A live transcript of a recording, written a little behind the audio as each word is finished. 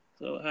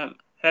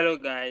Hello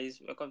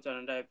guys, welcome to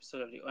another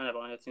episode of the On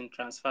About Nothing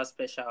Transfer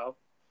Special.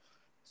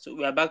 So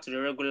we are back to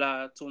the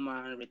regular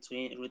two-man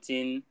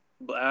routine.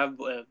 But I have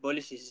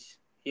Bolish is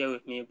here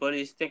with me.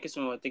 Bolish, thank you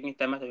so much for taking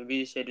time out of your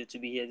busy schedule to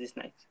be here this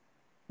night.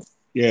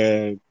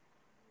 Yeah,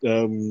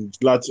 I'm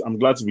glad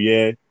to be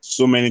here.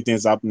 So many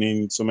things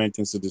happening, so many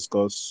things to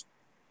discuss.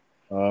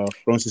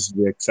 Promises to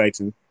be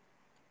exciting.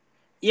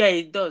 Yeah,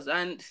 it does.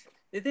 And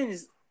the thing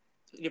is,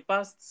 the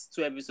past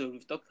two episodes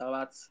we've talked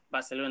about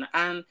Barcelona,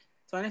 and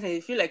to an extent, I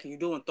feel like if you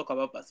don't want to talk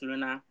about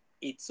Barcelona,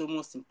 it's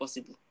almost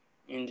impossible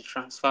in the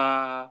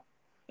transfer,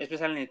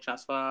 especially in the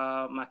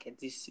transfer market.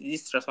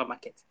 This transfer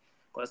market,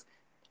 because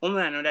one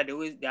way or another,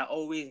 they are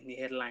always in the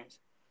headlines.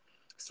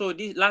 So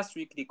this last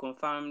week they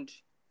confirmed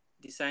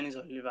the signings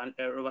of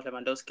Robert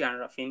Lewandowski and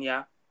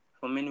Rafinha.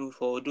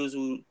 For those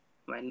who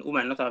might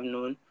not have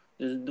known,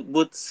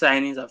 both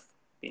signings have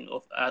been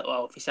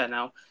are official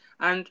now,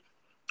 and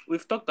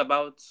we've talked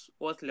about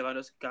what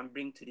Lewandowski can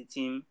bring to the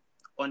team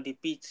on the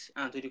pitch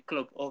and to the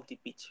club off the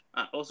pitch,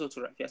 and also to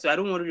Rafinha. So I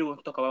don't really want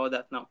to talk about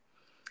that now.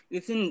 The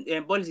thing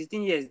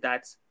here is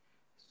that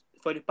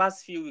for the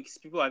past few weeks,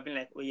 people have been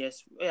like, "Oh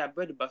yes, oh yeah,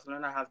 but the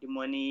Barcelona have the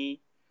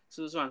money,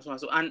 so and so and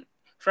so." And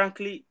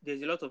frankly,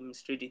 there's a lot of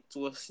mistreating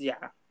towards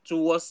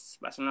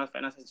Barcelona's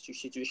financial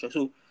situation.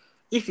 So,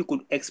 if you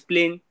could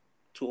explain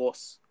to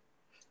us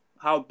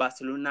how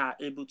Barcelona are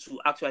able to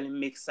actually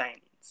make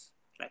signings,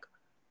 like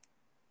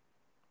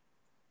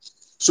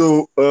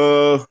So,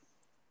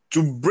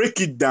 to break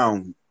it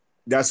down,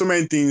 there are so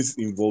many things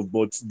involved,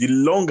 but the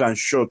long and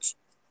short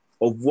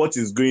of what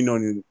is going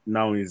on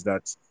now is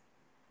that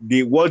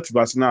what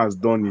Barcelona has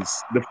done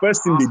is the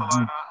first thing they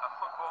did.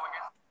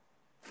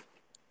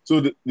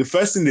 So the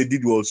first thing they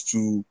did was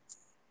to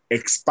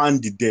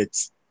expand the debt.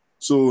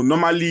 So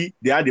normally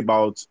they had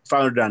about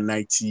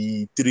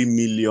 593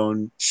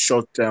 million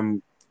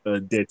short-term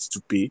debt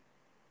to pay,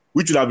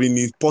 which would have been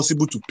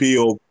impossible to pay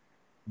off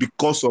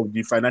because of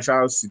the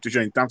financial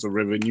situation in terms of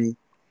revenue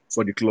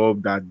for the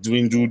club that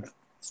dwindled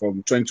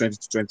from 2020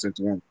 to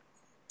 2021.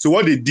 So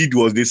what they did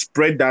was they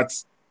spread that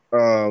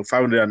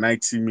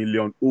 590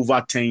 million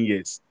over 10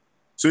 years.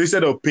 So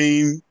instead of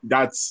paying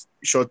that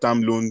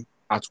short-term loan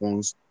at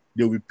once,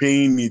 they'll be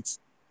paying it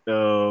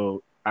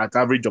at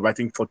average of I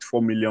think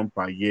 44 million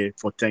per year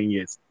for 10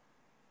 years.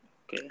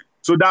 okay,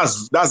 So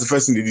that's the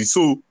first thing they did.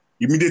 So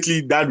immediately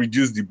that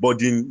reduced the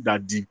burden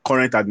that the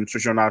current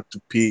administration had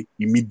to pay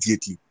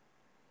immediately.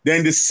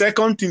 Then the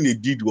second thing they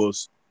did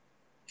was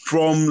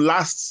from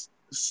last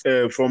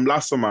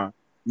summer,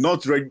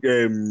 not allowing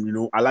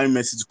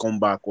Messi to come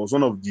back was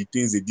one of the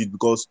things they did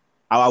because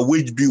our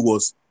wage bill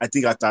was I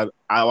think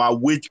our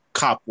wage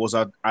cap was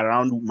at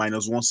around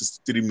minus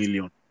 163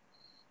 million.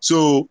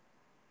 So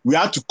we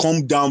had to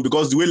come down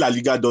because the way La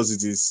Liga does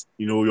it is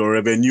your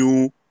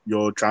revenue,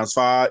 your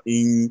transfer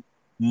in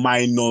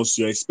minus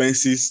your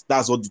expenses.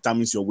 That's what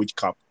determines your wage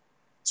cap.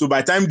 So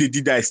by the time they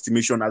did that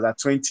estimation as at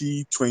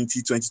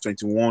 2020,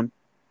 2021,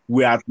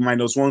 we're at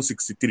minus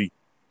 163.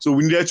 So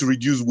we needed to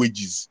reduce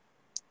wages.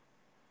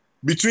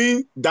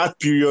 Between that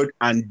period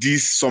and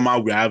this summer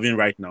we're having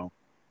right now,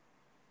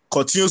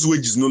 Coutinho's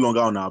wage is no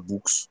longer on our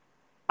books.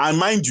 And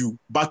mind you,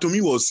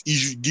 Batomi was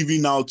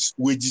giving out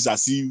wages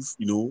as if,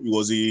 he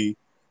was a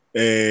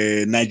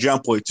Nigerian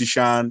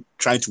politician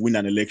trying to win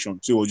an election.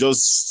 So he was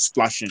just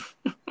splashing.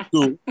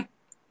 So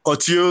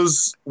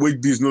Coutinho's wage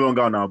bill is no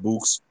longer on our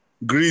books.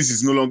 Greece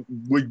is no longer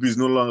wage bill is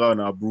no longer on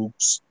our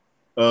books.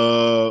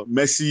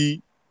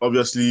 Messi,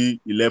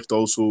 obviously, he left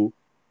also.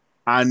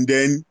 And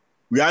then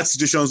we had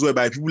situations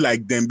whereby people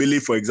like Dembele,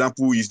 for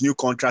example, his new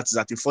contract is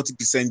at a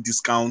 40%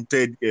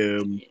 discounted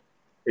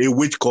a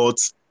wage cut.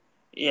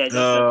 yeah, I just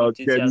read it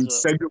as Then well.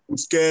 Sergio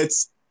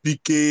Busquets,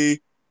 PK,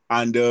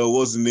 and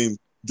what's the name?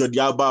 Jordi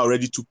Alba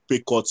already took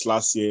pay cuts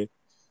last year.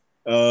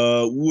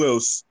 Who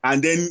else?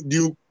 And then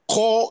the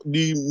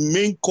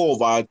main core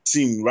of our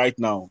team right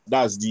now,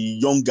 that's the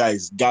young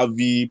guys,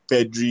 Gavi,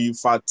 Pedri,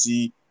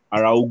 Fati,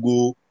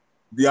 Araujo.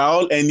 They are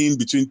all earning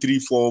between 3,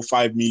 4,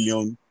 5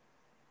 million,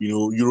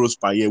 euros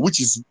per year,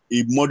 which is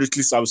a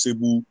moderately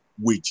serviceable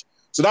wage.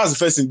 So that's the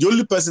first thing. The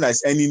only person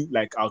that's earning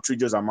like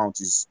outrageous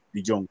amount is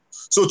the young.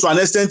 So to an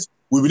extent,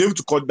 we've been able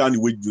to cut down the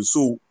wage bill.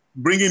 So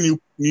bringing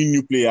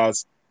new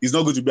players is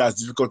not going to be as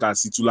difficult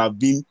as it will have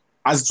been,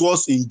 as it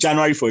was in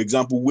January, for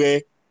example,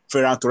 where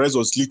Ferran Torres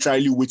was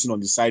literally waiting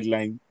on the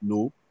sideline.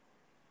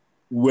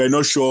 We're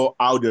not sure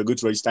how they're going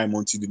to register him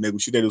until they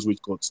negotiated those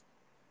wage cuts.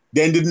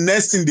 Then the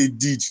next thing they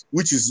did,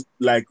 which is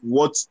like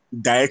what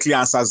directly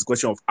answers the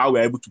question of how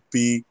we're able to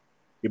pay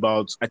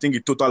about, I think, a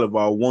total of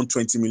about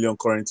 120 million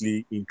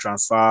currently in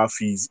transfer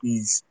fees,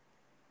 is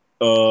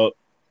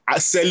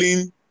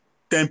selling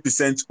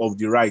 10% of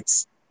the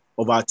rights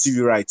of our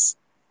TV rights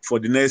for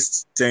the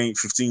next 10,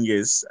 15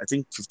 years. I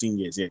think 15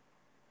 years, yeah.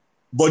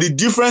 But the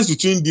difference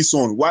between this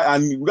one,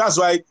 and that's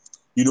why,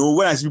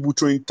 when I see people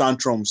throwing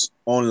tantrums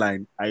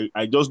online,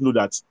 I just know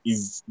that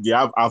they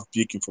have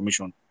half-baked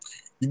information.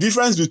 The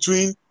difference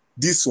between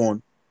this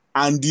one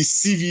and the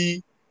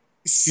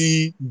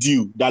CVC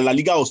deal that La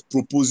Liga was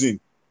proposing,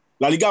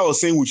 La Liga was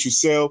saying we should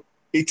sell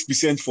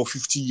 8% for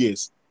 50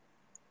 years.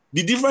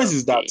 The difference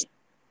is that Okay.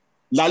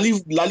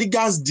 La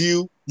Liga's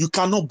deal, you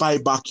cannot buy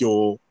back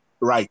your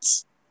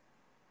rights.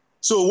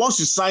 So once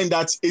you sign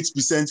that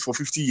 8% for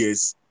 50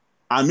 years,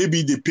 and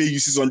maybe they pay you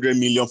 600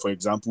 million, for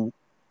example,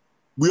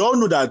 we all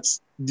know that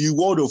the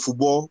world of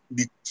football,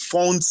 the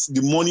funds,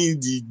 the money,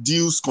 the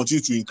deals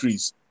continue to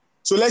increase.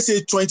 So let's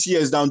say 20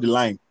 years down the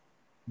line,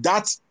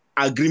 that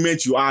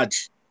agreement you had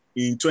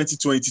in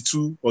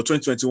 2022 or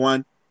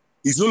 2021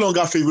 is no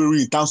longer favorable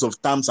in terms of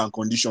terms and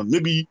conditions.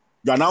 Maybe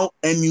you are now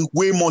earning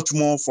way much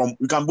more from,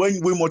 you can earn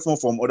way much more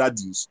from other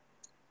deals.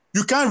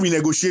 You can't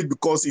renegotiate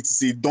because it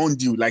is a done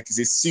deal, like it's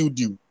a sealed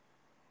deal.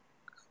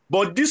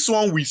 But this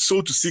one we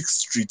sold to Sixth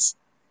Street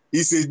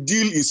is a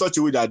deal in such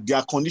a way that there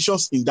are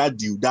conditions in that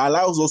deal that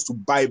allows us to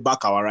buy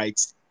back our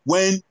rights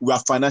when we are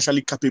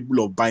financially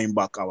capable of buying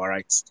back our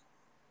rights.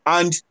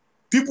 And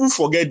people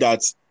forget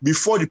that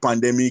before the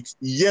pandemic,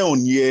 year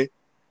on year,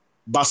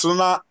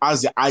 Barcelona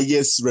has the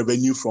highest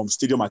revenue from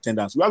stadium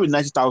attendance. We have a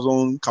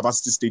 90,000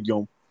 capacity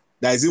stadium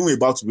that is even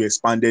about to be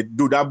expanded.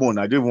 Though that one,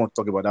 I don't even want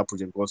to talk about that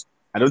project because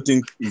I don't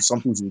think it's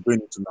something we're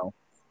going into now.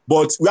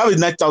 But we have a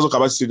 90,000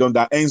 capacity stadium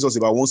that earns us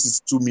about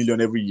 162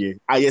 million every year,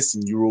 highest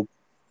in Europe.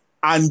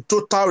 And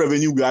total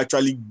revenue we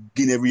actually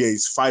gain every year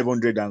is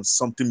 500 and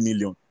something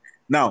million.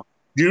 Now,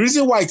 the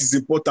reason why it is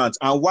important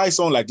and why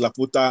someone like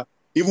Laporta,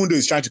 even though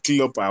he's trying to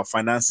clean up our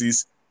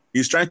finances,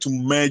 he's trying to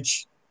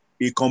merge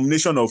a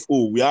combination of,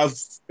 we have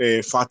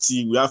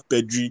Fati, we have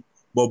Pedri,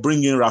 but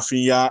bring in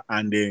Rafinha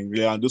and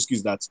Lewandowski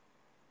is that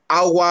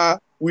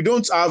we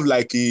don't have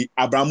like a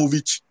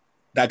Abramovich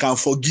that can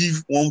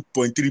forgive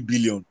 1.3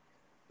 billion.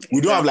 We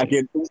don't have like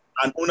Exactly.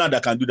 an owner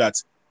that can do that.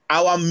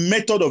 Our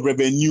method of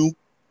revenue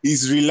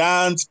is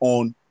reliant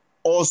on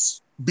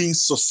us being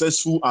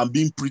successful and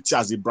being pretty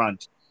as a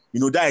brand. You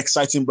know, that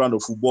exciting brand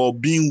of football,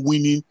 being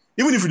winning,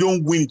 even if you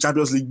don't win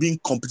Champions League, being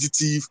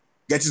competitive,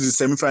 getting to the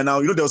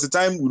semi-final. You know, there was a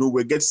time,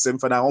 we get to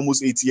semi-final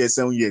almost 8 years,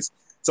 7 years.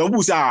 Some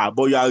people say,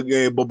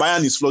 but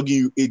Bayern is flogging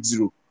you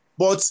 8-0.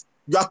 But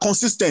you are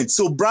consistent.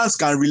 So brands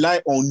can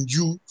rely on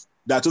you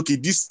that, okay,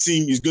 this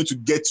team is going to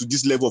get to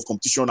this level of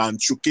competition and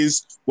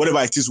showcase whatever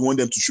it is we want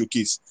them to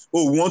showcase.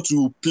 We want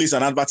to place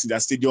an advert in their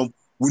stadium.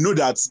 We know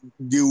that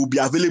they will be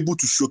available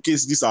to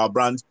showcase this our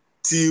brand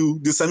till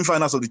the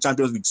semi-finals of the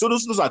Champions League. So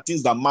those are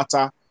things that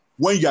matter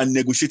when you are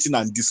negotiating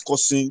and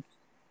discussing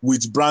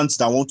with brands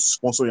that want to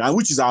sponsor you, and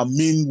which is our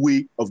main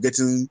way of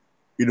getting,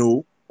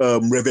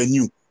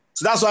 revenue.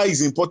 So that's why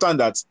it's important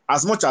that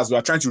as much as we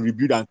are trying to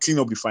rebuild and clean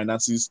up the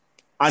finances,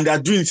 and they're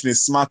doing it in a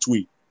smart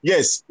way.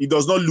 Yes, it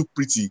does not look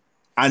pretty,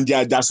 and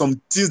there are some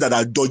things that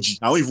are dodgy.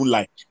 I won't even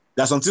lie.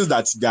 There are some things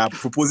that they are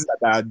proposing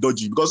that are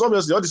dodgy because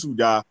obviously all these people,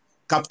 they are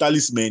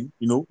capitalist men,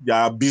 they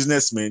are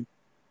businessmen.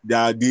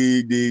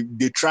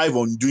 They thrive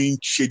on doing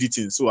shady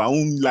things. So I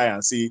won't lie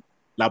and say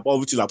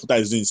everything Laporta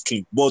is doing is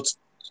clean. But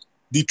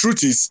the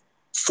truth is,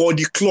 for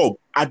the club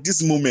at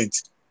this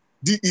moment,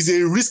 is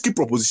a risky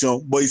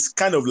proposition, but it's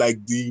kind of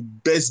like the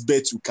best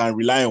bet we can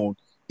rely on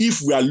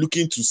if we are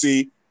looking to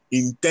say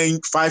in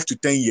 5 to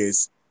 10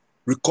 years,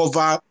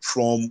 recover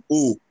from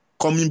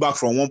coming back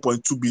from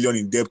 1.2 billion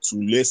in debt to,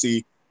 let's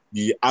say,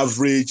 the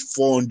average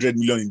 400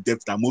 million in debt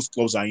that most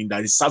clubs are in,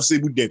 that is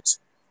serviceable debt.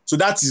 So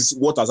that is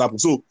what has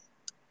happened. So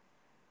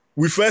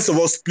we first of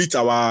all split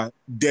our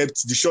debt,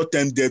 the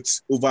short-term debt,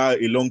 over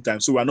a long time.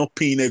 So we're not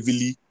paying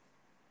heavily.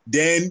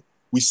 Then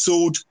we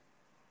sold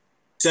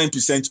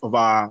 10% of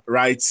our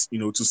rights,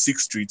 to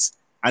Sixth Street.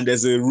 And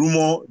there's a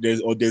rumor,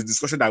 there's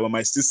discussion that we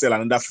might still sell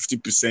another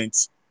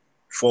 50%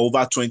 for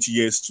over 20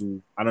 years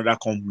to another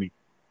company.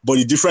 But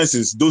the difference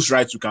is those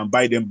rights, we can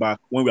buy them back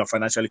when we are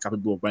financially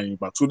capable of buying them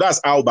back. So that's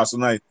how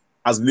Barcelona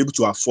has been able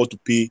to afford to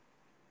pay,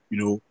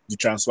 the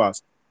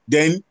transfers.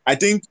 Then I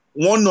think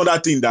one other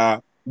thing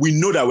that we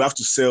know that we have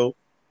to sell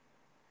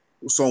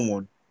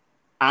someone,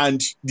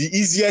 and the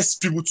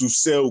easiest people to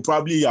sell will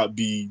probably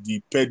be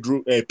the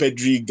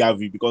Pedri,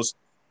 Gavi, because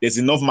there's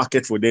enough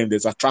market for them,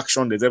 there's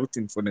attraction, there's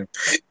everything for them.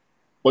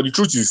 But the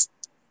truth is,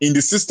 in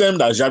the system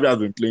that Xavi has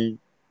been playing,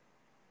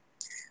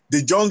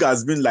 De Jong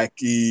has been like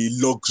a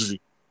luxury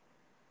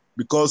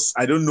because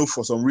I don't know,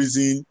 for some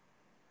reason,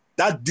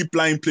 that deep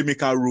line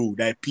playmaker role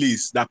that he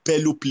plays, that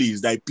Pello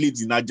plays, that he played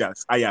in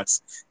Ajax,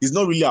 is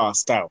not really our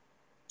style.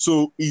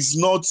 So he's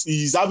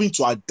having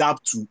to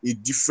adapt to a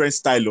different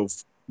style of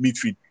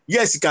midfield.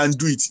 Yes, he can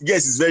do it.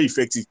 Yes, he's very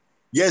effective.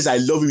 Yes, I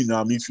love him in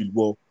our midfield,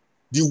 but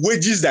the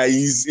wages that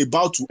he's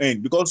about to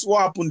earn, because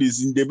what happened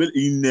is in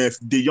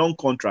the young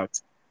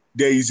contract,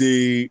 there is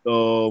a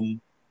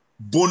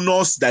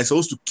bonus that is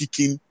supposed to kick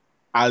in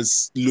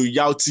as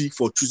loyalty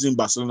for choosing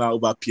Barcelona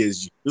over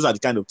PSG. Those are the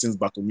kind of things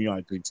Bartomeu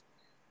agreed.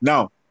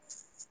 Now,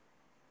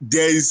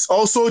 there is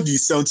also the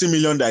 17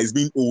 million that is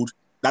being owed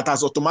that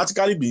has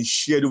automatically been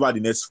shared over the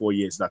next 4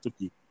 years. That,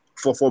 okay,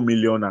 4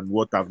 million and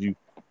what have you,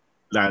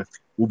 that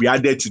will be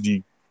added to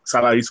the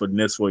salaries for the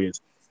next 4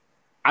 years.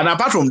 And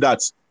apart from that,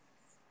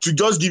 to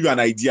just give you an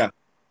idea,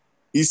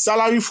 his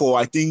salary for,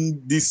 I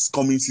think, this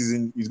coming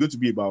season is going to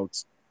be about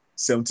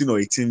 17 or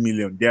 18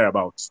 million,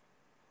 thereabouts.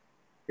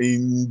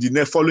 In the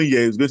next following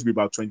year, it's going to be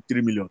about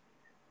 23 million.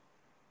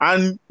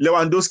 And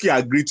Lewandowski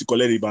agreed to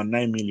collect about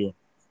 9 million,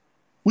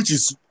 which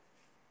is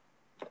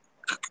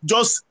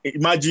just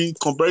imagine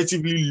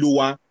comparatively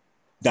lower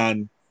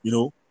than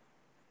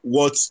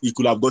what he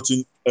could have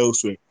gotten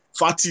elsewhere.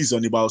 Fati is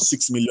on about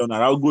 6 million,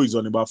 Araujo is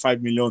on about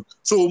 5 million.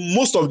 So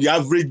most of the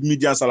average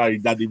media salary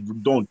that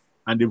they've done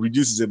and they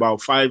reduced is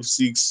about 5,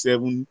 6,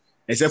 7,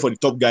 except for the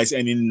top guys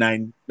earning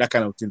 9, that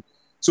kind of thing.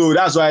 So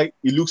that's why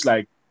it looks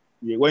like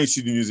when you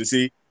see the news, they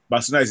say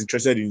Barcelona is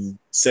interested in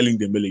selling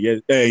Dembele.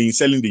 Yes, in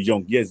selling the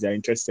young. Yes, they're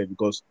interested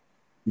because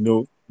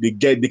they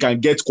can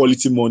get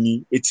quality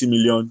money, 80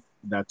 million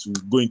that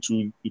will go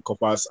into the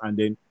coffers, and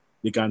then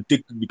they can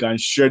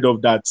shred off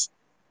that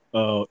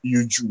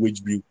huge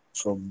wage bill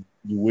from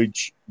the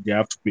wage they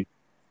have to pay.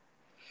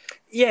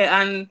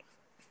 Yeah, and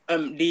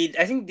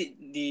I think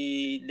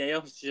the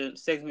Young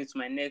takes me to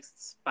my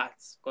next part,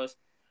 because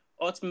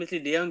ultimately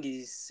the Young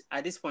is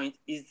at this point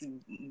is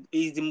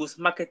the most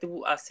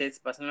marketable asset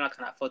Barcelona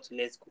can afford to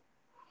let go.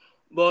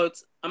 But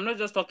I'm not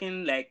just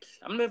talking like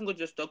I'm not even going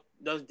to just talk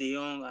just De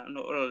Jong and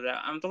all of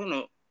that. I'm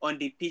talking on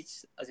the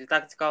pitch as a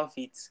tactical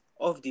fit,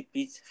 off the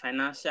pitch,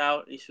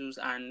 financial issues,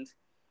 and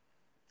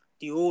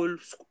the whole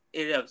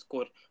area of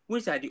squad.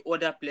 Which are the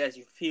other players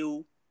you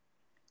feel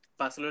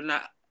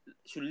Barcelona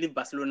should leave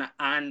Barcelona,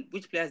 and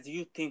which players do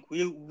you think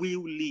will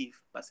leave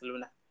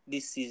Barcelona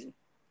this season?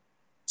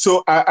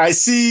 So I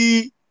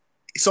see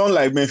someone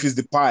like Memphis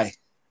Depay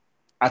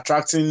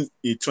attracting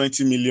a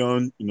 20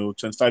 million,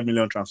 25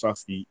 million transfer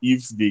fee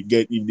if they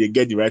get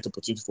the right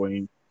opportunity for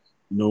him.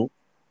 You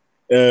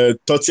know,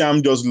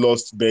 Tottenham just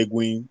lost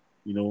Bergwijn.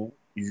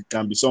 It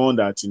can be someone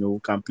that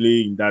can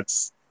play in that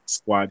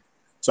squad.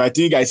 So I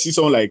think I see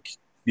someone like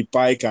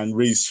Depay can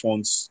raise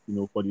funds,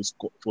 for this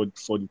for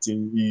the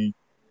team.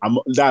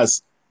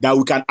 That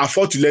we can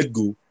afford to let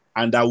go,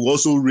 and that will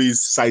also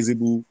raise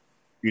sizable,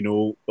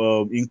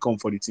 income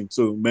for the team.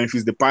 So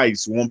Memphis Depay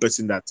is one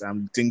person that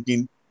I'm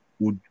thinking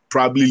would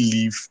probably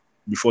leave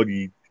before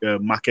the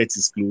market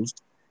is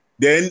closed.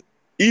 Then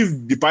if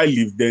Depay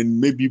leave, then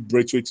maybe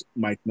Braithwaite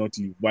might not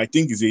leave. But I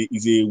think is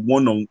a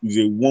one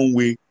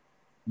way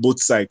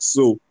both sides.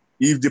 So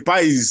if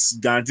Depay is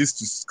guaranteed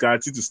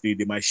to stay,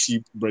 they might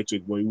ship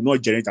Braithwaite, but it will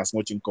not generate as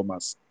much income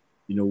as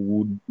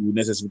would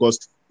necessary,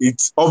 because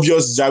it's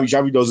obvious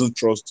Xavi doesn't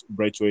trust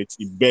Braithwaite.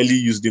 He barely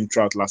used him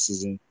throughout last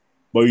season.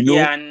 But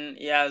Yeah, and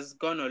he has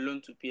gone on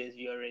loan to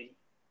PSG already.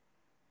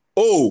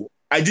 Oh,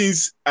 I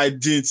didn't.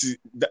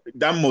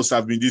 That must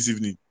have been this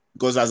evening,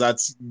 because as at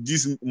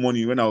this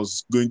morning when I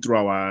was going through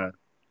our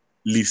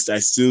list, I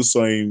still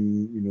saw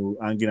him,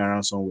 hanging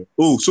around somewhere.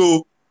 Oh,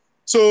 so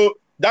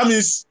that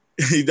means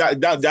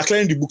that they're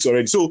clearing the books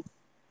already. So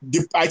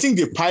I think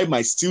the pie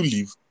might still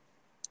leave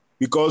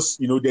because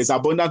there's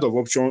abundance of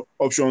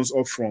options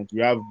up front.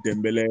 We have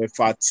Dembele,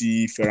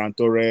 Fati, Ferran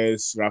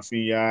Torres,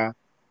 Rafinha,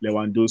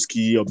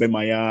 Lewandowski,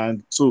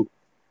 Aubameyang. So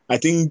I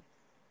think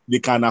they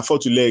can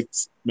afford to let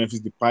Memphis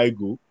Depay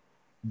go.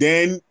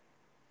 Then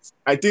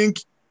I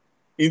think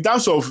in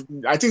terms of,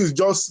 I think it's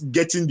just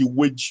getting the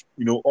wage,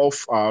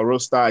 off our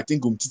roster. I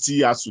think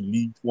Umtiti has to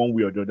leave one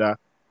way or the other.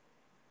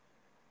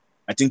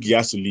 I think he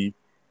has to leave.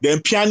 Then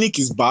Pjanic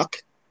is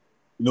back.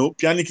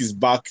 Pjanic is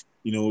back.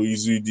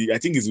 He's with I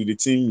think he's with the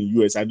team in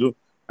US. I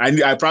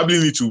probably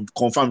need to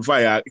confirm before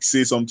I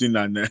say something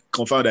and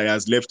confirm that he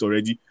has left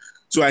already.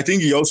 So I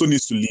think he also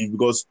needs to leave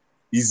because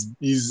his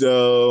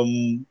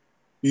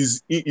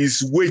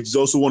wage is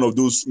also one of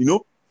those,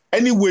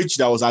 any wage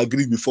that was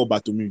agreed before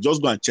Bartomeu,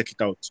 just go and check it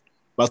out.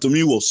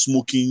 Bartomeu was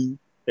smoking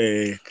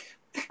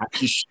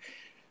hashish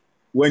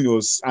when he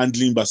was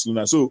handling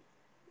Barcelona. So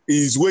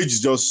his wage is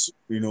just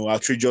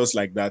outrageous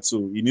like that.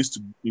 So he needs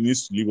to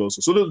leave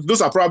also. So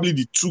those are probably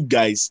the two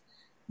guys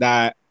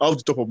that off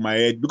the top of my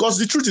head, because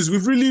the truth is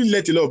we've really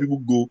let a lot of people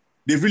go.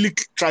 They've really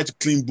tried to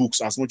clean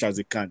books as much as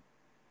they can.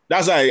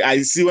 That's why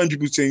I see when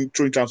people saying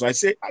throwing transfer, I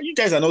say, you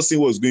guys are not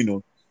seeing what's going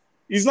on.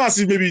 It's not as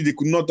if maybe they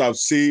could not have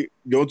say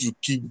they want to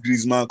keep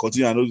Griezmann,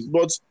 Coutinho, and those,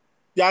 but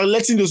they are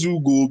letting those people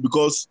go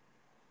because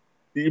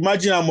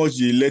imagine how much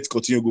they let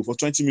Coutinho go for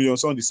 20 million.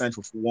 Someone they signed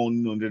for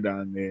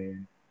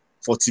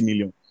 140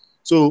 million.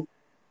 So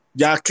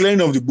they are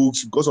clearing of the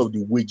books because of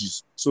the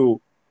wages.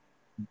 So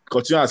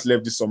Coutinho has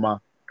left this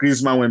summer.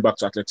 Griezmann went back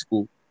to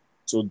Atletico.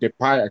 So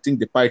I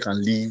think Depay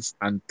can leave,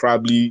 and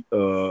probably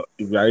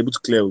if we are able to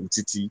clear with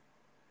Titi,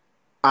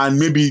 and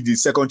maybe the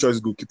second choice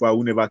goalkeeper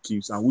who never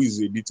keeps and who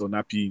is a bit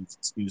unhappy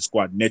in the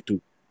squad,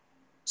 Neto.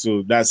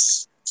 So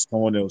that's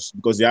someone else,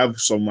 because they have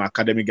some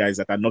academy guys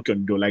that are knocking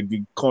on the door, like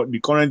the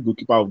current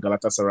goalkeeper of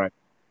Galatasaray.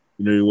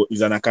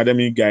 He's an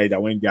academy guy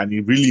that went there and he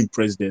really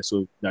impressed there.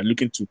 So they're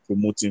looking to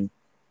promote him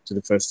to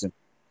the first team.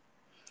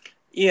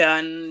 Yeah,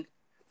 and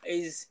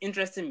it's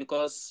interesting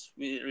because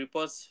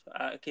reports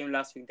came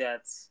last week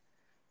that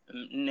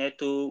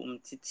Neto,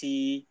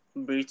 Umtiti,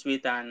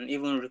 Braithwaite, and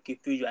even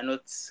Ricky Puig are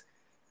not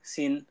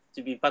seen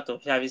to be part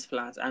of Xavi's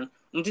plans. And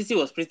Umtiti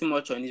was pretty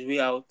much on his way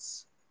out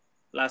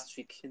last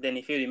week. Then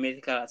he failed the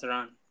medical at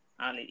round.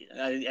 And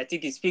I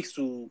think it speaks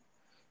to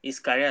his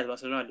career at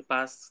Barcelona the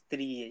past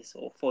 3 years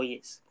or 4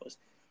 years, because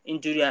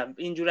injury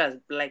has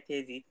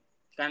blighted it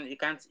He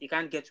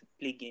can't get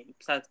to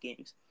start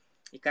games.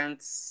 He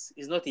can't.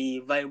 He's not a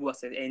viable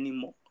asset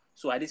anymore.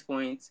 So at this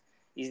point,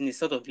 he's in a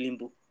sort of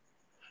limbo.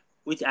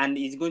 And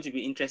it's going to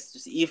be interesting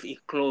to see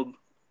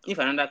if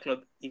another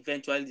club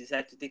eventually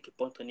decides to take a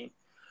punt on him.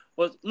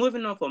 But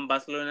moving on from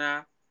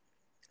Barcelona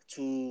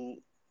to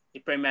the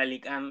Premier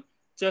League, and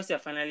Chelsea are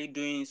finally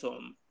doing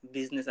some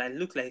business, and it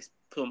looks like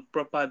some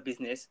proper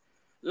business.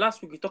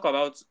 Last week we talked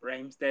about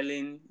Raheem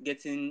Sterling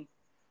getting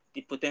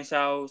the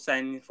potential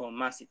signing from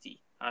Man City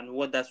and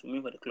what that will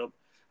mean for the club,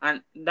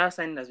 and that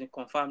signing has been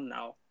confirmed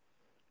now,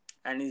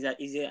 and is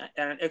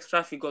an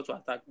extra figure to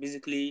attack.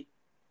 Basically,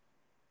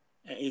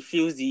 he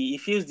fills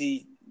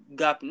the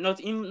gap, not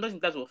in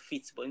terms of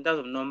fit, but in terms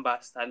of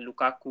numbers that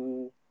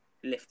Lukaku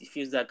left. He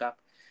fills that gap.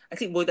 I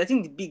think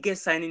the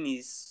biggest signing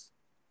is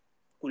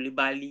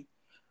Koulibaly.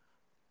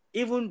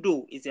 Even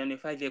though it's on a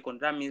 5-year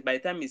contract, that means by the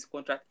time his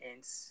contract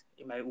ends,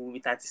 it will be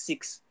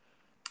 36.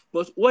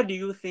 But what do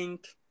you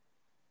think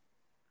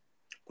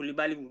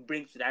Koulibaly will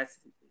bring to that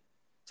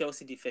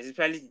Chelsea defense,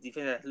 especially the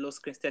defense that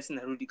lost Christensen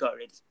and Rudiger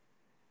already?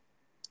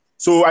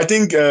 So I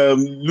think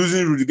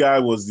losing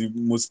Rudiger was the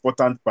most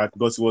important part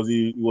because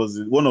he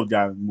was one of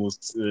their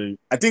most.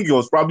 I think he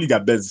was probably their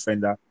best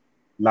defender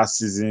last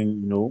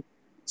season.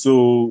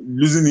 So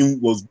losing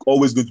him was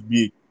always going to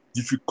be a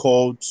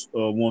difficult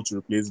one to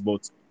replace.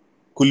 But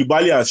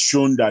Koulibaly has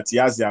shown that he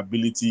has the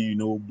ability,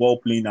 ball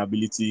playing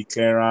ability,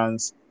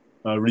 clearance,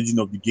 reading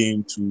of the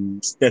game to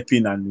step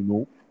in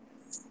and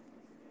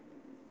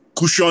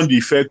cushion the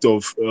effect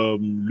of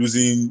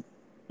losing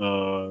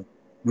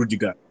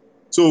Rudiger.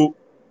 So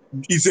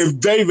it's a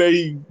very,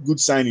 very good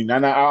signing.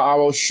 And I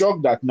was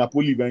shocked that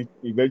Napoli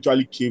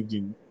eventually caved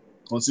in,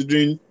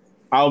 considering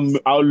how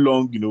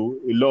long,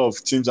 a lot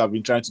of teams have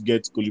been trying to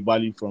get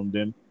Koulibaly from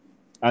them.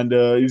 And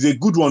it's a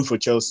good one for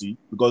Chelsea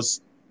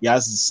because he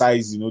has the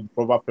size, the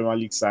proper Premier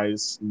League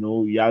size.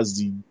 He has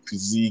the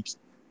physique.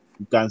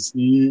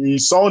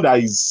 He's someone that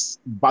is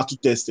battle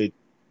tested.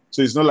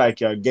 So it's not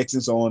like you're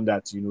getting someone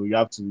that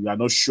you're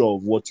not sure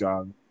of what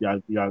you're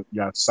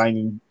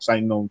signing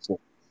on for.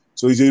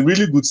 So it's a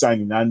really good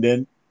signing. And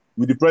then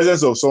with the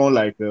presence of someone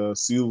like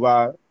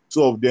Silva,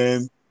 two of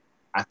them,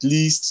 at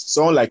least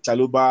someone like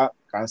Chaloba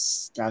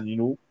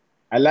can.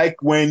 I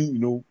like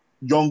when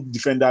young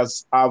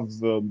defenders have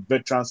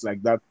veterans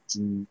like that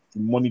to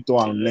monitor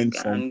and learn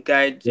from. And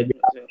guide. They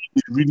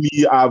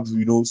really have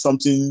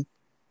something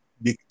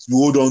they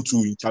hold on to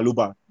in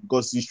Chaloba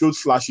because he showed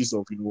flashes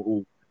of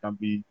I can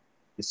be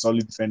a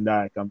solid defender,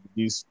 I can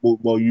be this,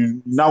 but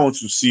you now want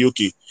to see,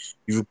 okay,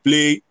 if you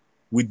play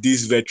with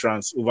these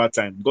veterans over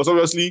time, because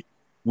obviously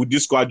with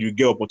this squad you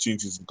get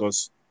opportunities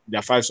because there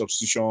are 5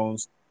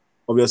 substitutions.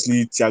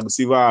 Obviously Thiago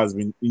Silva has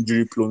been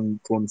injury prone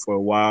for a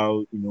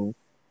while,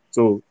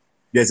 so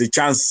there's a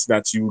chance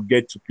that you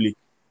get to play.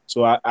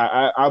 So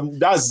I'm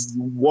that's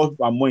what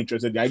I'm more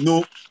interested in. I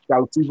know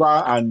Thiago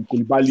Silva and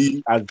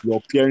Koulibaly as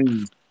your pairing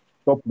is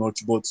top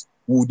notch, but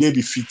will they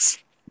be fit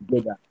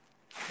together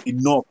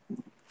enough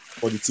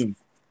for the team?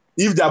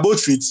 If they're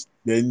both fit,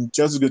 then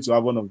Chelsea is going to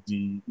have one of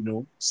the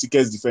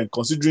sickest defense,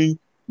 considering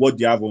what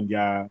they have on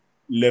their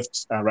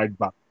left and right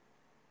back.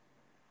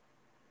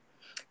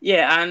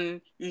 Yeah,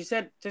 and you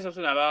said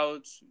something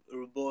about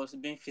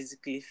robust, being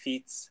physically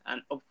fit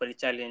and up for the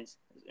challenge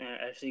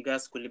as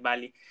regards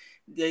Koulibaly.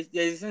 There's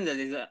a sense that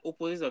there's an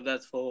opposite of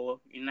that for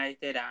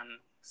United and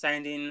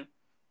signing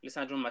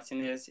Lisandro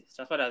Martinez.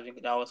 Transfer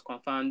that was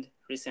confirmed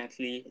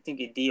recently, I think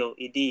a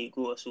day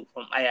ago or so,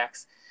 from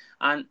Ajax.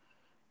 And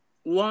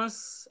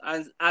once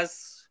as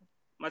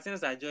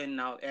Martinez has joined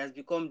now, it has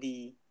become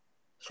the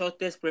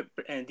shortest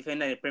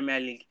defender in the Premier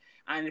League.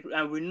 And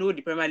we know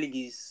the Premier League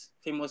is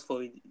famous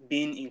for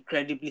being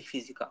incredibly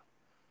physical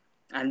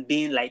and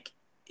being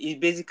it's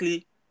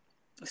basically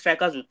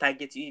strikers will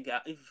target you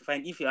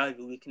if you have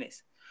a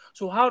weakness.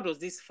 So how does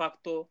this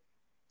factor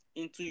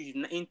into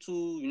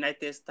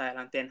United style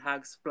and Ten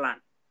Hag's plan,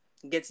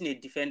 getting a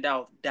defender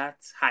of that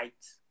height,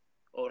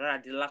 or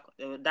rather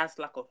that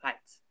lack of height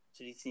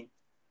to the team?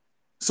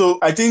 So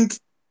I think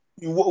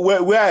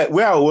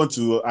where I want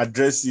to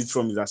address it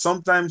from is that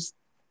sometimes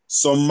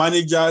some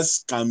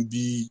managers can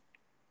be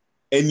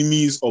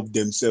enemies of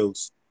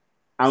themselves.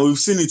 And we've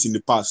seen it in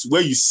the past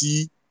where you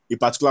see a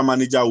particular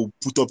manager will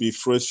put up a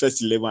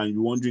first 11 and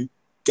you're wondering,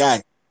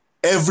 guy,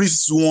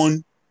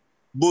 everyone,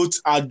 both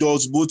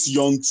adults, both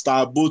young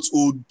stars, both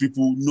old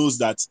people knows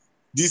that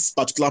this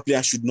particular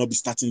player should not be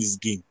starting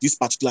this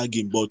particular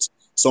game. But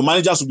some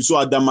managers will be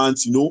so adamant,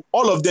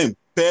 all of them,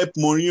 Pep,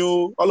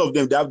 Mourinho, all of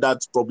them, they have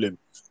that problem.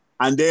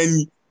 And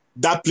then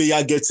that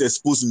player gets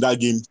exposed in that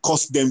game,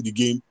 cost them the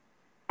game.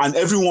 And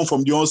everyone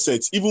from the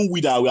onset, even we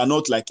that we are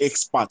not like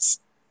experts,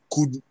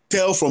 could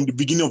tell from the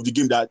beginning of the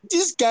game that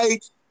this guy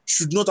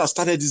should not have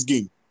started this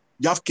game.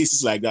 You have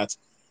cases like that.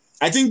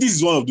 I think this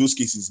is one of those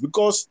cases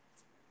because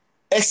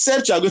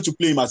except you are going to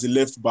play him as a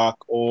left back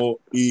or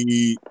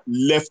a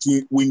left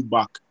wing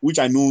back, which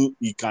I know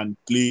he can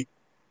play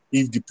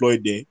if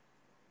deployed there.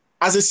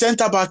 As a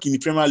centre back in the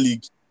Premier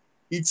League,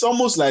 it's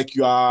almost like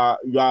you are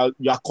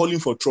calling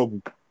for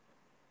trouble.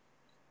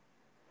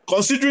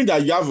 considering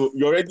that you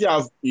already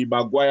have a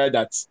Maguire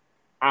that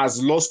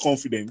has lost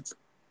confidence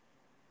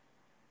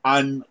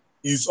and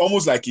is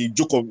almost like a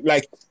joke of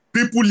like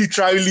people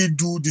literally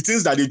do the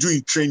things that they do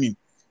in training.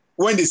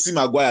 When they see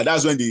Maguire,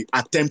 that's when they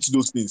attempt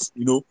those things,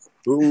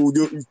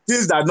 the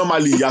things that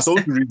normally you're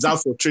supposed to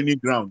reserve for training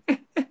ground.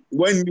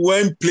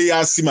 When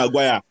players see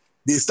Maguire,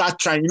 they start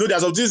trying. There are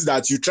some things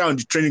that you try on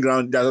the training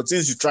ground. There are some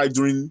things you try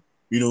during,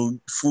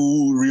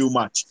 full real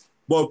match.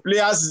 But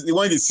players,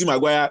 when they see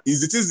Maguire,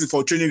 it's the things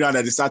for training ground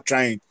that they start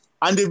trying.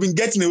 And they've been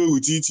getting away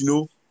with it,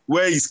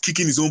 where he's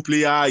kicking his own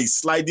player, he's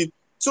sliding.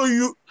 So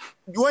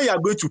when you are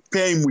going to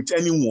pair him with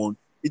anyone,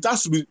 it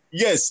has to be,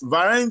 yes,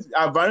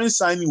 Varane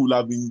signing would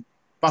have been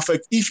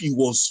perfect if he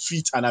was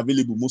fit and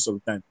available most of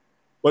the time.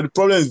 But the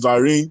problem is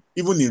Varane,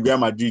 even in Real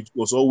Madrid,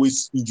 was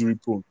always injury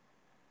prone.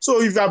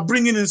 So if you are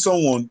bringing in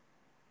someone,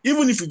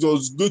 even if it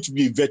was going to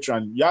be a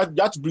veteran, you have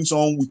to bring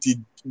someone with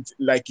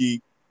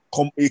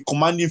a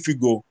commanding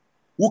figure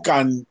who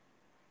can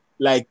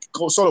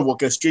sort of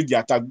orchestrate the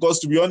attack. Because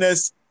to be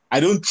honest, I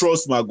don't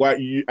trust Maguire,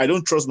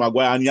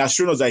 and he has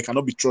shown us that he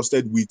cannot be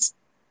trusted with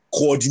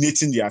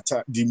coordinating the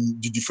attack, the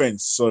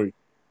defense. Sorry.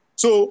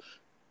 So,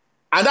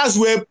 and that's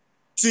where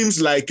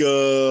teams like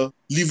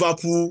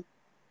Liverpool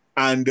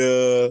and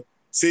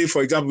say,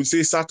 for example,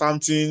 say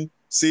Southampton,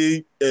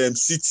 say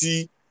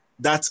City,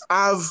 that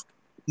have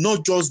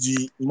not just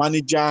the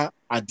manager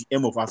at the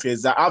end of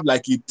affairs, that have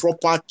like a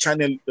proper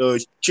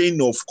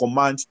chain of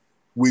command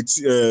with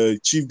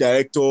chief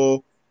director,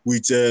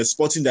 with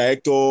sporting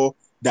director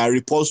that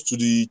reports to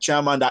the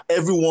chairman, that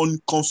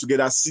everyone comes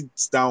together,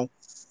 sits down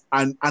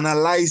and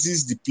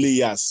analyzes the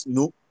players.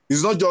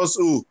 It's not just,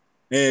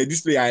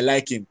 this player, I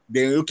like him.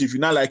 Then, okay, if you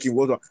not like him,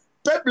 what?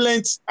 Pep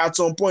learned at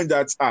some point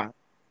that,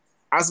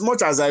 as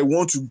much as I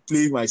want to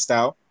play my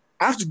style,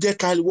 I have to get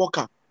Kyle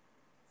Walker,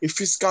 a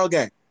physical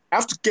guy. I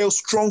have to get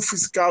strong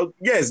physical.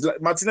 Yes,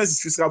 Martinez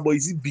is physical, but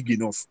is he big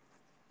enough?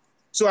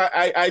 So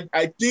I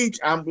think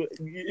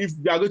if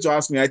you are going to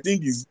ask me, I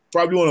think it's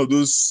probably one of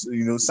those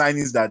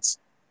signings that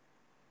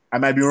I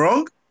might be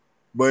wrong,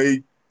 but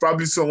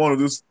probably one of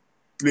those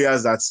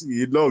players that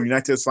a lot of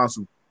United fans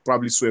will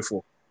probably swear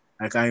for.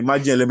 I can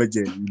imagine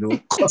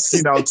Lemeje,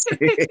 cussing out,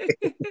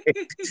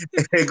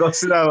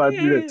 cussing out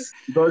Martinez,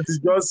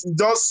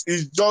 because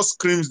it just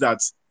screams that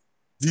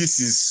this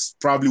is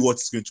probably what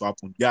is going to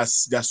happen. There are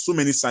so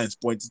many signs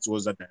pointing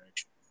towards that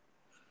direction.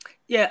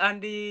 Yeah,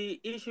 and the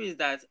issue is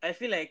that I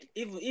feel like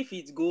if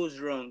it goes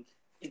wrong,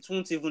 it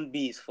won't even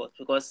be his fault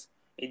because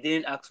it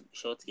didn't ask for the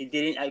shot. It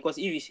didn't, because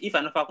if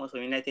an offer comes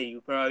from United,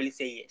 you probably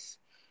say yes.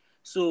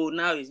 So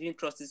now he's being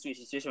trusted to a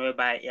situation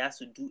whereby he has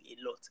to do a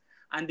lot.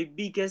 And the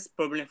biggest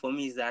problem for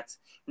me is that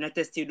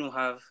United still don't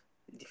have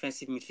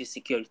defensive midfield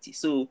security.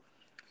 So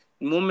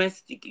the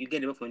moment you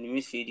get the ball from the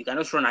midfield, you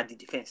cannot run at the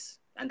defense,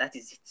 and that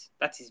is it.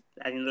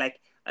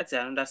 That's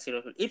another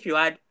serious. If you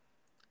had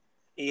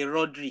a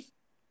Rodri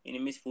in the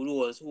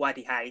midfield who had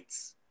the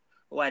heights,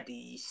 who had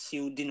the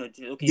shielding,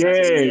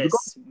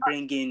 Because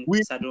bring in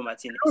Sandro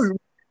Martinez.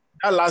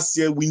 That last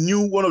year, we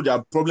knew one of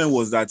their problems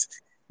was that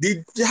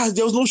there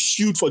was no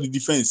shield for the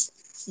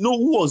defense.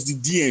 Who was the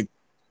DM?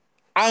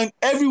 And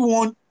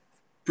everyone,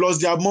 plus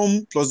their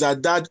mom, plus their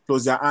dad,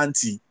 plus their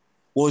auntie,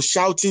 was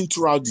shouting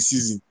throughout the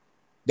season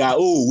that,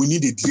 we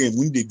need a DM,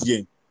 we need a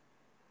DM.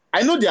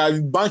 I know they are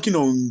banking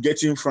on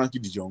getting Frankie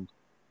de Jong,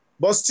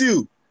 but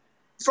still,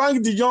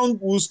 Frankie de Jong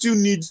will still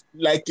need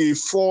like a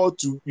 4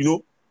 to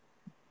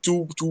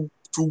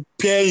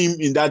pair him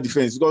in that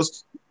defense,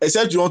 because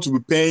except you want to be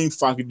pairing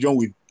Frankie de Jong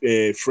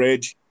with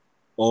Fred,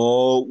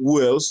 or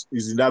who else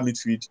is in that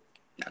midfield?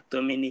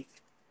 McTominay.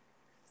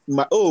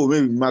 Maybe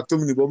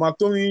McTominay, but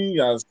McTominay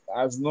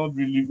has not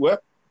really,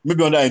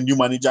 maybe under a new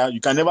manager,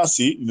 you can never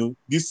say,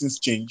 these things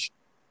change.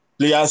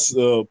 Players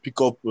pick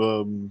up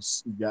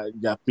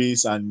their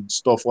pace and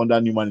stuff under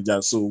new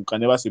managers, so we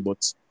can never say,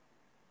 but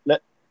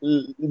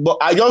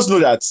I just know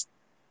that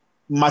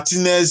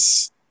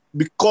Martinez,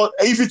 because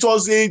if it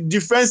was a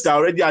defense that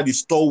already had a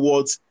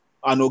stalwart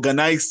and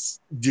organized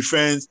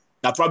defense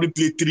that probably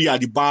played 3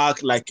 at the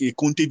back, like a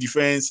Conte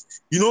defense,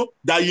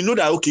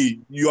 that okay,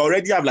 you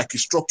already have like a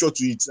structure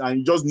to it, and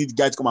you just need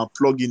guys to come and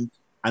plug in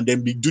and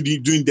then be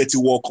doing dirty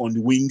work on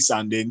the wings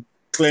and then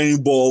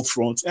clearing ball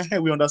front.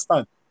 We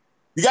understand.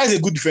 The guy's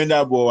a good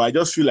defender, but I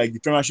just feel like the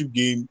Premiership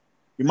game,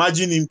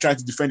 imagine him trying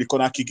to defend the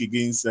corner kick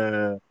against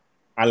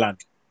Haaland.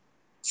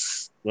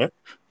 Well,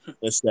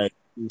 let's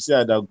we'll see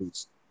how that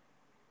goes.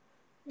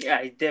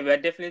 Yeah, we're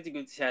definitely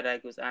going to see how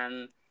that goes.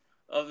 And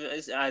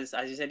obviously, as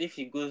you said, if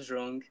it goes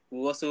wrong,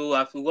 we'll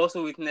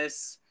also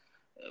witness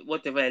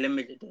whatever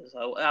element it does,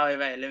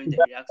 however element it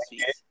reacts to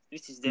it,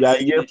 which is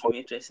definitely going to be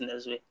interesting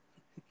as well.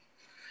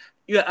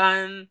 Yeah,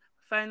 and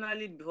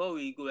finally, before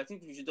we go, I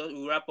think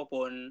we'll wrap up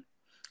on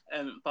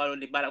Paulo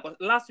Dybala. Because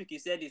last week you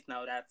said this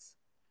now that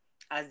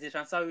as the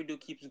transfer window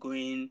keeps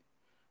going,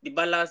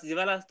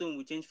 Dybala's tone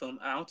will change from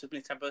I want to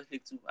play Champions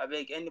League to I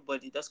beg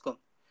anybody just come.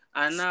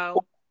 And now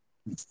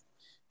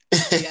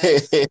he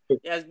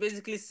has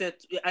basically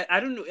set. I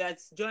don't know. He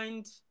has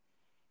joined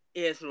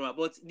AS Roma,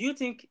 but do you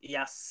think he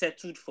has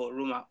settled for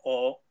Roma,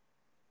 or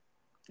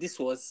this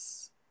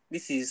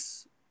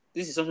is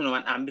something of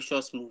an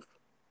ambitious move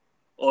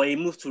or a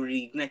move to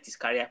reignite his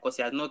career because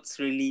he has not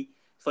really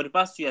for the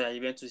past 2 years at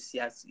Juventus he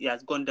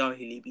has gone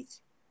downhill a bit.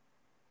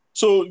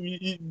 So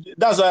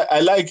that's why I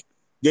like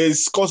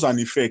there's cause and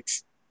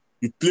effect.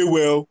 You play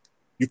well,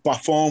 you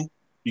perform,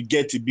 you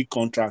get a big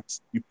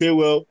contract. You play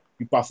well,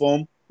 you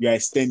perform, you are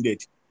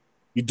extended.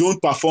 You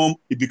don't perform,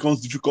 it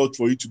becomes difficult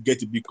for you to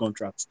get a big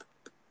contract.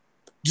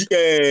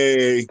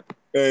 Case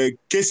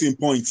in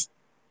point,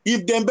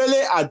 if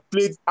Dembele had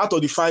played out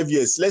of the 5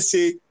 years, let's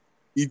say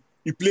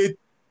he played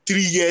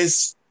 3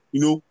 years,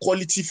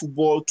 quality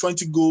football,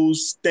 20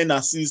 goals, 10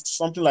 assists,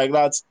 something like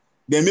that,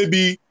 then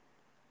maybe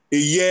a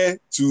year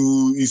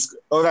to his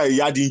other he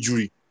had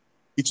injury,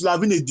 it would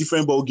have been a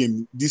different ball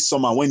game this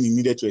summer when he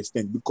needed to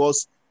extend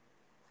because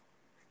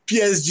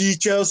PSG,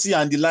 Chelsea,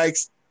 and the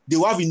likes, they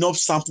will have enough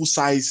sample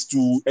size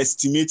to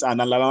estimate and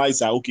analyze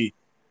that, okay,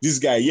 this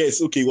guy,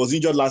 yes, okay, he was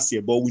injured last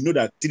year, but we know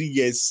that 3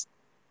 years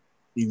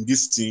in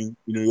this team,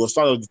 he was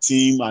part of the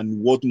team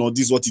and whatnot,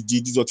 this is what he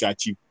did, this is what he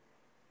achieved.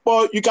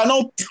 But you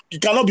cannot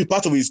be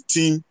part of his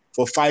team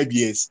for 5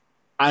 years,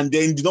 and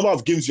then the number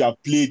of games you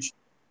have played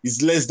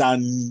is less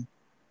than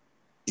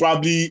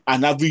probably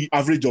an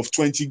average of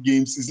 20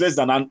 games. It's less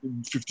than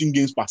 15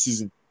 games per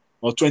season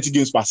or 20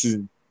 games per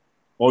season.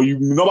 Or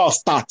number of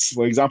starts,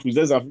 for example, is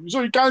less than,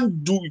 so you can't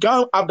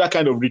have that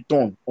kind of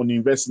return on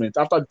investment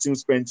after the team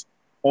spent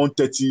on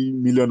 30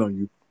 million on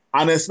you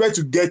and expect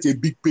to get a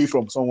big pay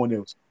from someone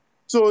else.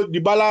 So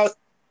Dybala,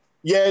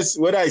 yes,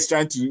 whether he's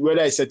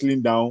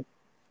settling down,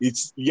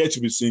 it's yet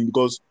to be seen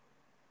because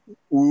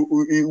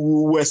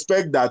we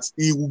expect that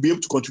he will be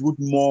able to contribute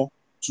more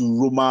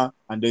to Roma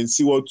and then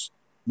see what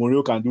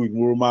Mourinho can do with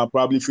Roma,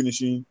 probably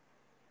finishing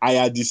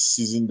higher this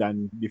season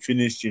than they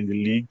finished in the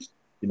league,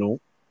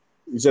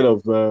 instead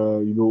of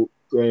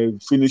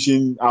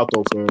finishing out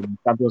of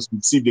Champions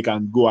League, see if they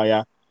can go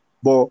higher.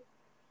 But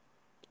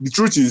the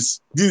truth is,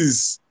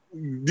 this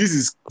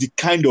is the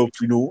kind of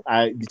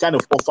the kind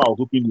of offer I was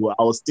hoping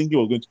I was thinking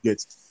I was going to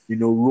get.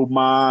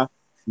 Roma,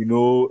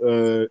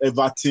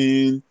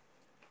 Everton,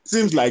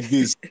 teams like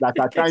this that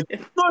are trying.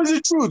 No, it's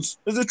the truth.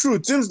 It's the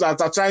truth. Teams that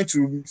are trying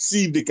to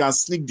see if they can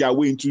sneak their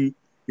way into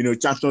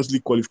Champions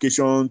League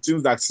qualification.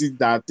 Teams that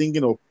are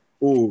thinking of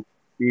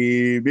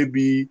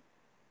maybe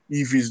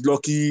if he's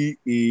lucky,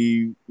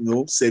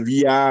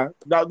 Sevilla.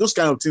 Those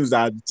kind of teams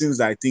are the teams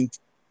that I think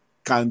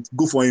can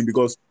go for him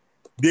because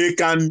they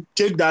can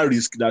take that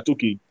risk that,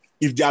 okay,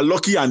 if they are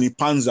lucky and it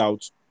pans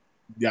out,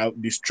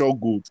 they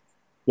struggle.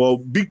 But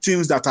big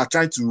teams that are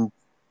trying to,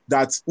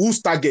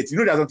 whose target,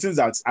 there are some teams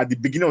that at the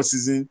beginning of the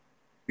season,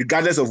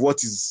 regardless of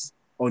what is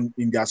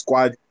in their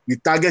squad, the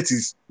target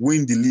is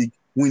win the league,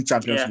 win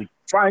Champions League.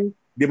 Fine,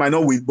 they might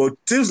not win, but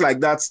teams like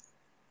that,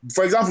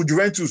 for example,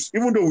 Juventus,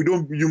 even though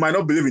you might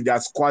not believe in their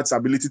squad's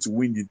ability to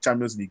win the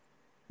Champions League,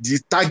 the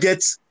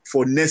target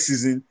for next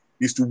season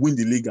is to win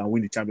the league and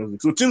win the Champions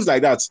League. So teams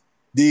like that,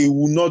 they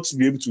will not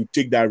be able to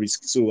take that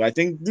risk. So I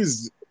think this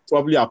is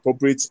probably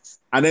appropriate.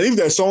 And then if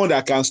there's someone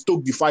that can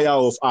stoke the fire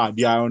of,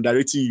 they are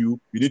underrating you,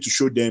 you need to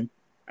show them.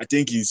 I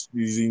think he's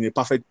in a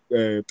perfect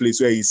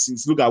place where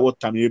he's look at what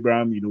Tammy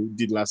Abraham,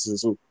 did last season.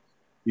 So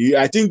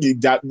I think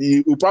that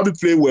he will probably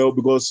play well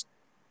because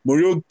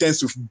Mourinho tends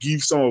to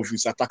give some of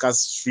his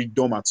attackers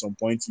freedom at some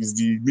point. It's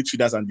the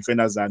midfielders and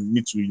defenders that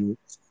need to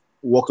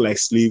work like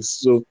slaves.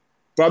 So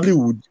probably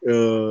would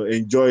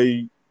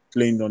enjoy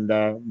playing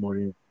under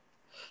Mourinho.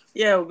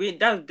 Yeah,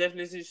 that's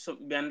definitely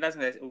be another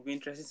thing that will be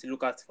interesting to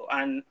look at for,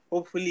 and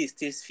hopefully he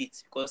stays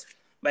fit because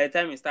by the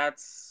time he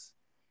starts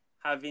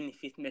having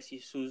fitness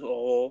issues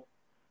or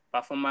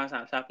performance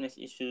and sharpness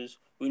issues,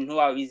 we know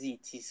how easy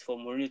it is for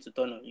Mourinho to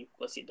turn on you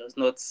because he does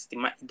not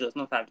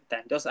have the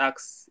time. Just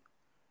ask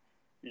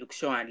Luke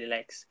Shaw and the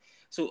likes.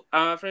 So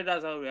I'm afraid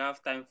that's all we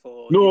have time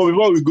for. No,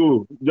 before we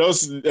go,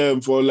 just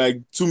for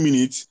like 2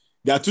 minutes,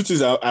 there are two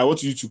things I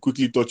want you to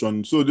quickly touch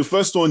on. So the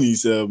first one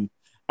is I'm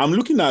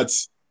looking at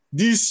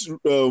these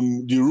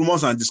the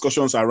rumors and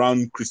discussions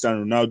around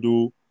Cristiano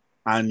Ronaldo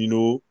and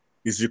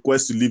his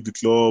request to leave the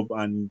club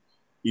and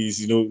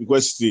his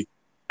request to stay.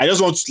 I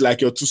just want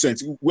like your 2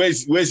 cents.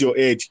 Where's your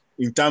head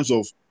in terms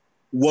of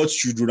what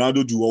should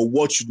Ronaldo do or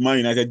what should Man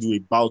United do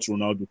about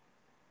Ronaldo?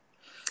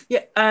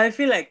 Yeah, I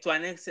feel like to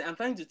an extent, I'm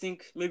trying to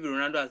think maybe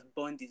Ronaldo has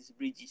burned his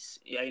bridges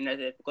at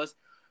United because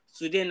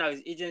today now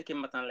his agent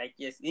came out and like,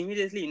 yes,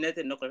 immediately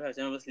United not qualified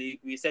for Champions League.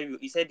 He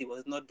said he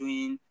was not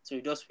doing, so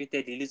he just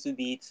waited a little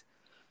bit.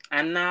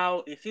 And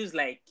now it feels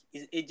like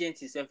his agent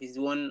himself is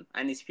the one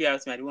and his PR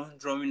team are the one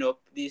drumming up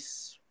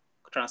these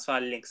transfer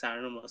links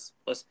and rumors.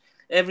 Because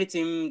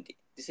everything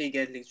they say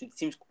gets linked with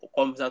teams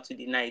comes out to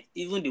deny it.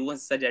 Even the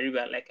ones in Saudi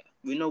Arabia, like,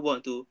 we not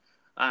want to,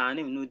 I don't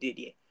even know they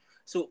there.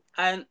 So,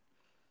 and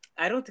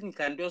I don't think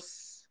he can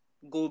just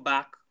go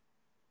back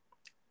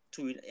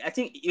to it. I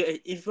think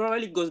if he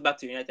probably goes back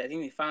to United, I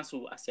think the fans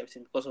will accept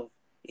him because of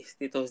his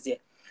status there.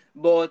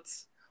 But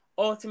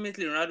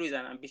ultimately, Ronaldo is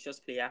an ambitious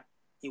player.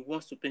 He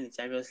wants to play in the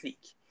Champions League.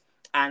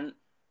 And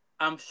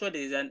I'm sure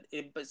there's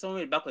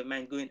someone in the back of my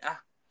mind going,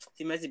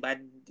 he must be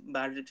bad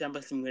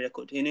Champions League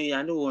record.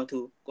 I don't want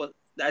to.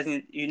 As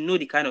in, you know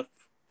the kind of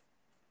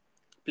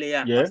player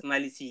and Yeah.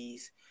 personality he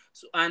is.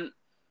 So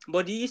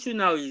but the issue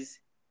now is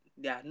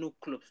there are no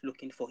clubs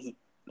looking for him.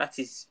 That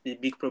is the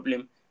big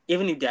problem.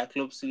 Even if there are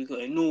clubs looking for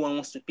him, no one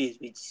wants to pay his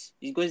wages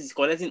because he's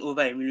collecting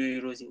over €1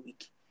 million a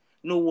week.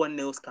 No one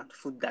else can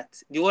foot that.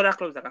 The other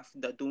clubs that can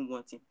foot that don't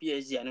want him.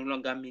 PSG are no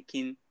longer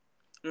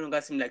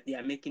seem like they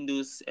are making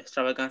those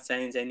extravagant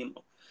signings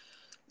anymore.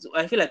 So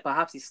I feel like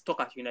perhaps he's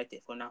stuck at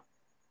United for now.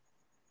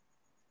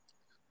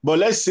 But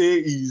let's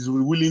say he's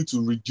willing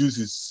to reduce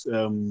his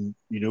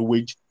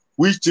wage.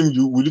 Which team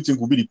will you think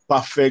will be the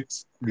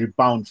perfect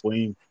rebound for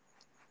him?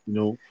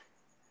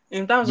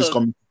 In terms This of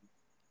coming.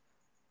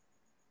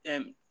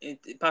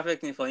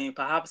 perfect thing for him,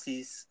 perhaps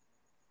is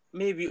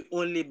maybe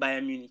only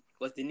Bayern Munich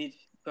because they need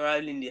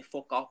probably in the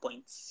focal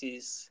point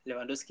since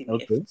Lewandowski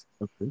Okay. left.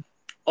 Okay.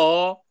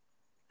 Or,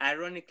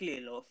 ironically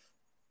enough,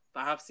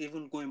 perhaps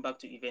even going back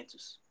to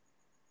Juventus.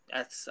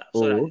 That's absurd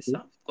Oh, as it okay.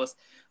 sounds. Because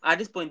at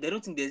this point, they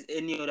don't think there's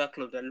any other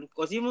club that look.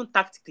 Because even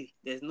tactically,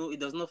 it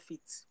does not fit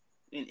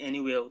in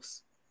anywhere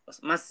else.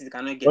 Because Man City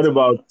cannot What get him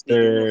about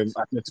anymore. They want.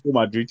 Atletico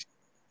Madrid?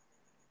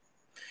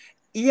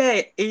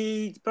 Yeah,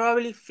 it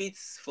probably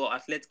fits for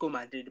Atletico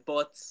Madrid,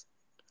 but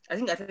I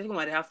think Atletico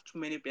Madrid have too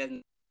many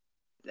players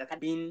that have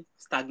been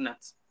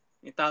stagnant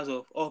in terms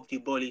of off the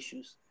ball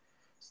issues.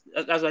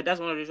 That's one of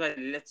the reasons why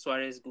they let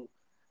Suarez go.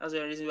 That's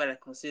one of the reasons why they're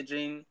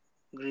considering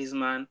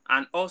Griezmann.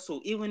 And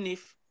also, even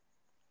if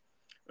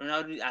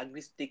Ronaldo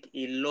agrees to take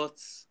a lot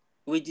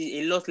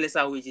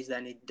lesser wages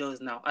than it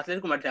does now,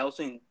 Atletico Madrid are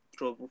also in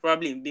trouble,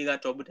 probably in bigger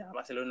trouble than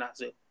Barcelona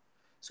as well.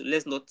 So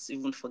let's not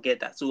even forget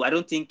that. So I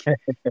don't think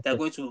they're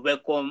going to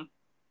welcome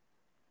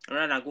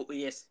rather than go, oh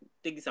yes,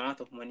 take this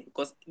amount of money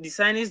because the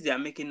signings they are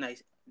making now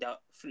they are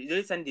free. The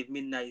only signing they've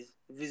made now is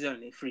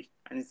Vision free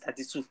and it's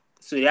 32.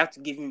 So they have to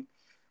give him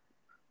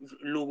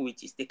low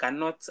wages. They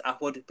cannot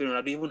afford to pay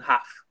Ronaldo even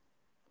half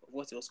of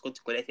what he was going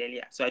to collect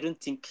earlier. So I don't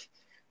think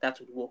that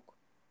would work.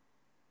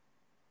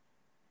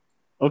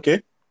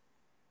 Okay.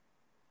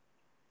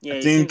 Yeah, I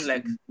it seems think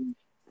like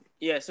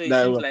so it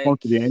that seems will come like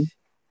to the end.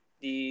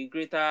 the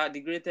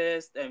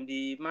greatest,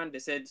 the man they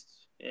said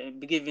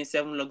gave him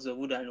 7 logs of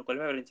wood and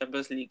qualified for the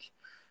Champions League.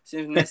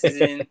 Since next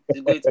season,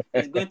 he's going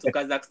to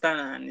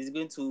Kazakhstan and he's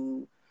going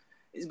to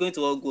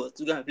Hogwarts. He's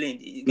He going to play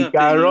in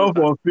can run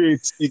Europa. for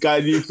faith.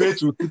 The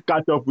faith will still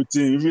catch up with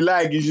him. If you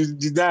like, you should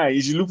deny.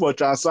 You should look for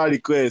transfer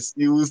requests.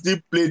 He will still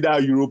play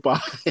that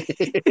Europa.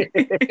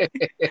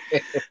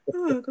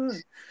 Oh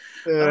God!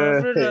 I'm uh,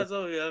 afraid that's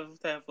all we have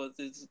time for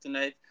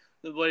tonight.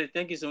 So, buddy,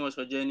 thank you so much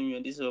for joining me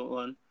on this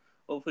one.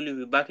 Hopefully,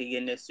 we'll be back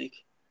again next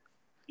week.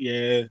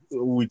 yeah,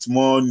 with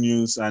more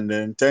news. And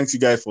then thanks you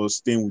guys for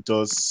staying with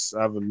us.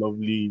 Have a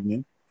lovely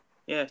evening.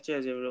 Yeah,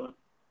 cheers, everyone.